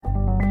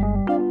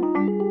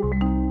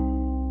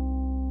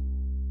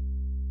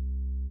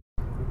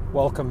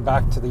Welcome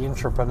back to The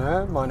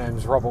Entrepreneur. My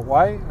name's Robert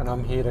Way and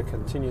I'm here to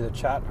continue the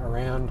chat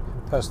around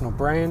personal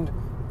brand,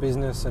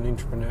 business and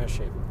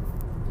entrepreneurship.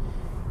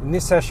 In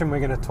this session we're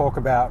going to talk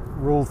about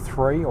Rule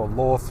 3 or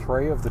Law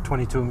 3 of the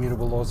 22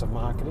 Immutable Laws of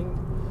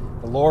Marketing,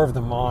 the law of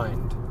the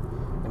mind,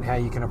 and how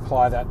you can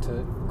apply that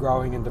to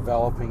growing and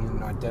developing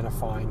and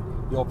identifying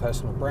your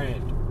personal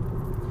brand.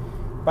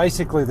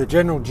 Basically, the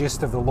general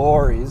gist of the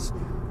law is,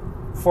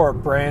 for a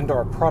brand or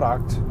a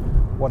product,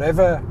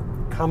 whatever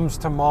comes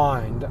to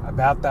mind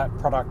about that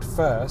product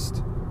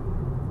first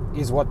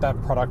is what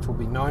that product will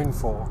be known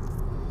for.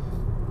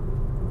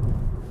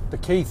 The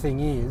key thing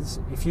is,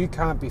 if you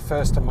can't be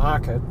first to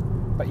market,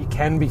 but you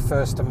can be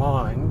first to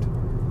mind,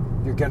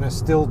 you're going to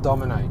still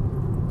dominate.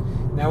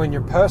 Now, in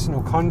your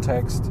personal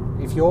context,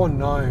 if you're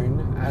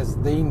known as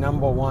the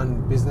number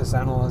one business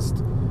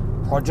analyst,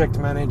 project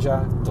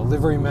manager,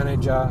 delivery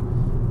manager,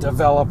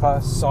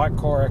 developer, site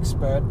core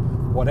expert,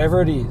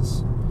 whatever it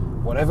is,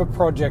 whatever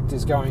project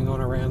is going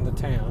on around the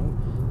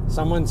town,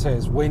 someone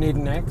says, we need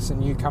an X,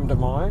 and you come to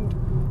mind,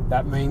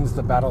 that means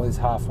the battle is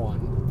half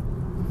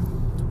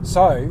won.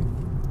 So,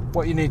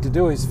 what you need to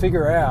do is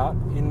figure out,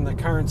 in the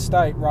current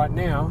state right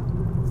now,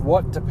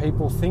 what do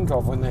people think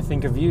of when they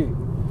think of you?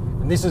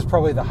 And this is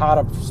probably the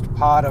hardest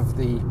part of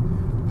the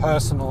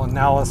personal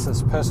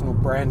analysis, personal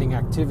branding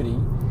activity,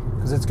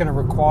 because it's going to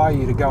require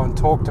you to go and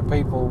talk to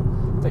people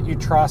that you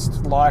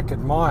trust, like,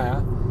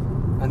 admire,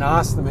 and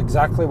ask them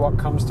exactly what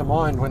comes to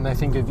mind when they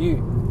think of you.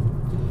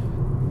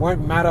 It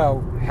won't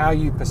matter how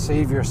you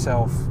perceive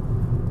yourself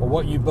or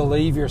what you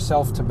believe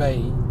yourself to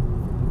be,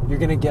 you're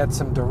going to get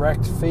some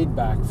direct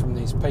feedback from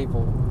these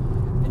people,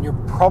 and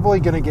you're probably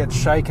going to get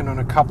shaken on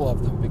a couple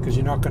of them because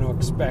you're not going to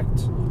expect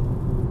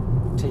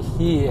to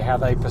hear how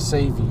they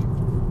perceive you.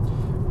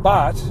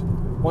 But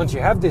once you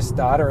have this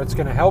data, it's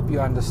going to help you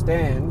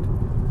understand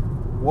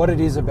what it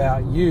is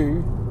about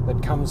you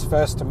that comes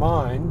first to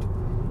mind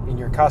in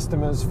your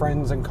customers,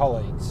 friends and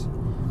colleagues.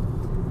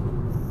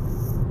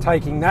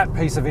 Taking that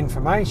piece of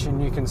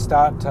information, you can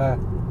start to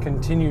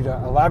continue to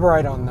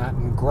elaborate on that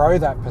and grow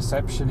that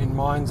perception in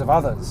minds of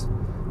others.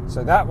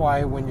 So that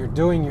way, when you're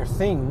doing your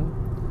thing,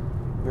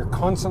 you're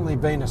constantly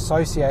being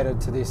associated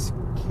to this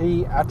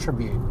key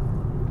attribute.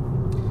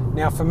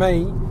 Now for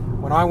me,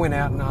 when I went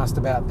out and asked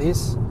about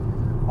this,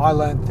 I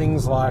learned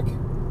things like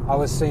I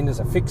was seen as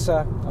a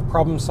fixer, a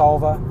problem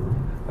solver,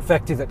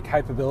 effective at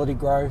capability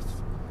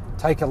growth,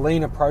 take a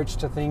lean approach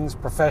to things,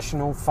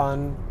 professional,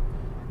 fun,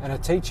 and a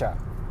teacher.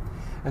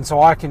 And so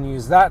I can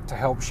use that to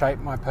help shape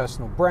my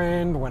personal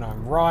brand when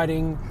I'm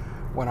writing,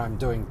 when I'm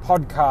doing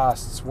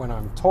podcasts, when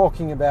I'm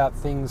talking about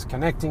things,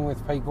 connecting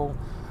with people.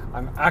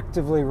 I'm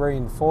actively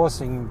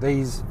reinforcing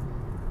these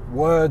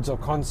words or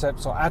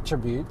concepts or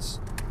attributes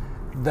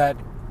that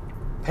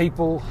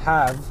people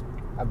have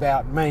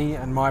about me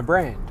and my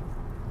brand.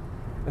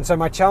 And so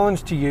my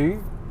challenge to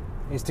you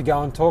is to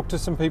go and talk to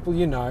some people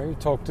you know,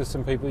 talk to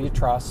some people you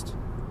trust,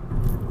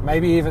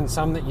 maybe even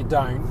some that you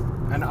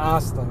don't, and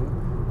ask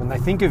them, when they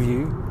think of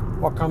you,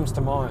 what comes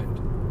to mind.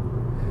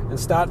 And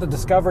start the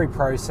discovery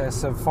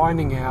process of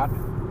finding out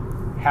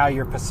how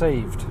you're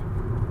perceived.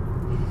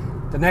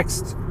 The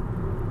next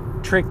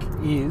trick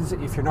is,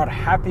 if you're not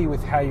happy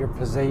with how you're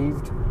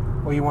perceived,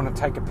 or you want to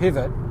take a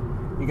pivot,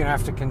 you're going to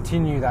have to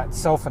continue that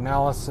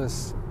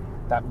self-analysis,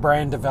 that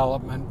brand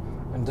development,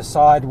 and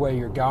decide where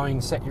you're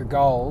going, set your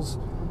goals,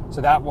 so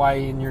that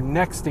way in your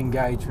next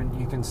engagement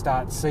you can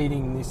start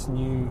seeding this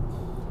new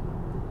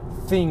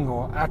thing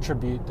or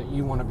attribute that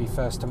you want to be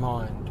first to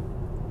mind.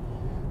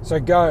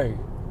 So go,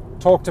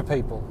 talk to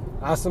people,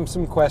 ask them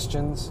some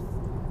questions,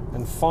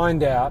 and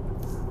find out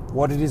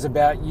what it is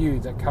about you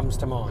that comes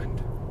to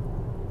mind.